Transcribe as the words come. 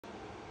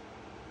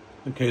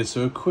Okay,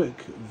 so a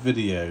quick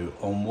video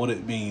on what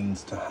it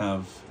means to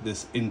have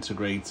this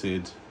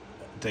integrated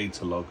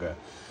data logger.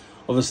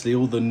 Obviously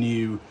all the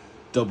new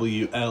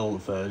WL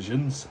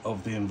versions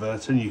of the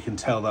inverter, and you can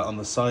tell that on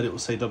the side it will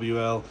say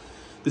WL.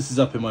 This is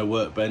up in my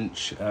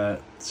workbench,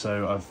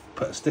 so I've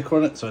put a sticker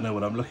on it so I know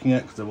what I'm looking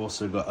at, because I've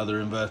also got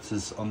other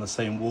inverters on the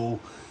same wall,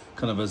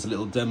 kind of as a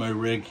little demo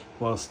rig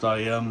whilst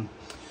I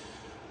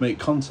make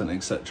content,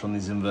 etc. on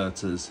these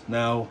inverters.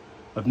 Now,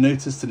 I've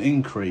noticed an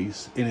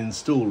increase in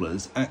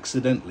installers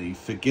accidentally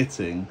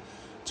forgetting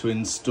to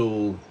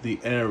install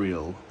the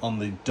aerial on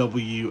the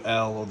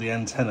WL, or the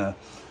antenna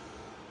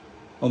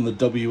on the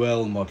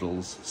WL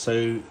models.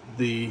 So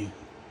the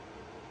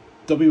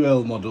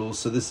WL models,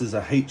 so this is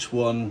a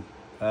H1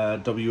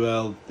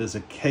 WL, there's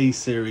a K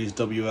series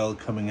WL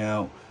coming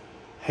out,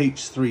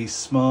 H3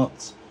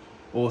 Smart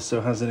also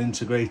has an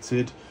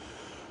integrated.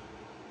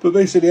 But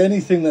basically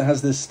anything that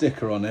has this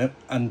sticker on it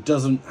and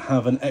doesn't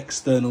have an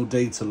external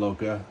data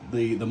logger,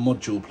 the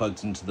module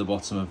plugged into the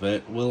bottom of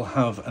it, will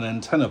have an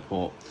antenna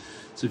port.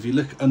 So if you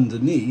look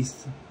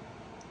underneath,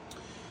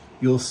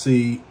 you'll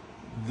see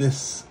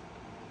this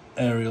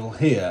aerial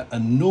here,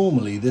 and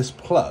normally this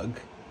plug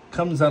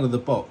comes out of the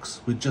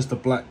box with just a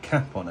black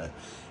cap on it.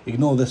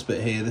 Ignore this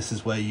bit here, this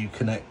is where you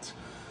connect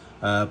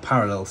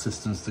parallel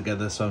systems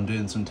together, so I'm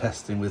doing some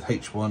testing with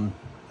H1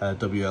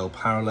 WL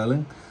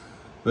paralleling.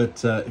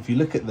 But if you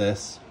look at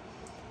this,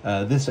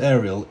 this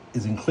aerial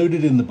is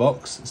included in the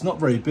box. It's not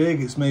very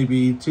big, it's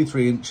maybe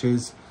 2-3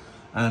 inches,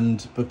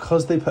 and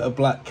because they put a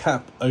black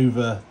cap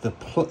over the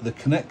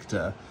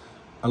connector,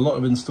 a lot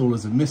of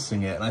installers are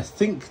missing it, and I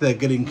think they're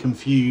getting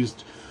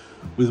confused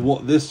with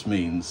what this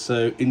means.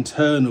 So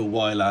internal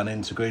WiLan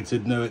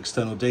integrated, no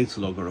external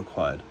data logger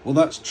required. Well,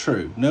 that's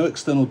true, no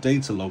external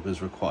data logger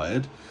is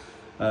required.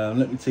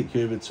 Let me take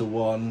you over to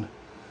one.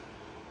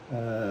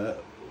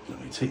 Let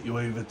me take you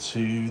over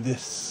to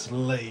this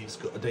slave's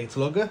got a data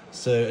logger.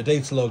 So a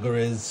data logger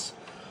is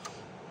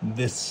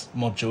this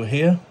module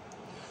here.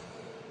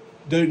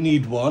 Don't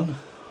need one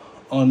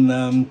on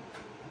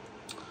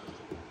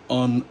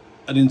an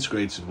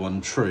integrated one,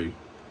 true,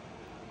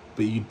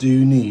 but you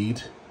do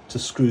need to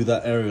screw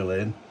that aerial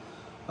in,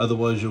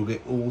 otherwise you'll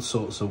get all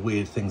sorts of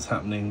weird things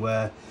happening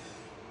where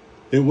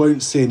it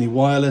won't see any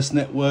wireless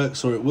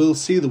networks, or it will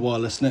see the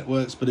wireless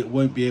networks but it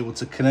won't be able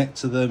to connect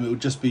to them. It will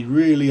just be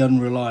really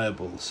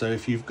unreliable. So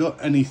if you've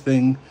got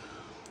anything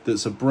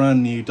that's a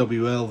brand new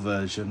WL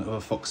version of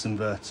a Fox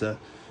inverter,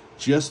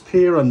 just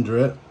peer under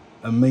it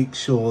and make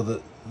sure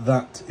that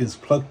that is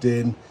plugged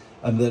in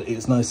and that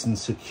it's nice and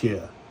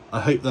secure.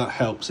 I hope that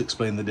helps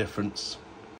explain the difference.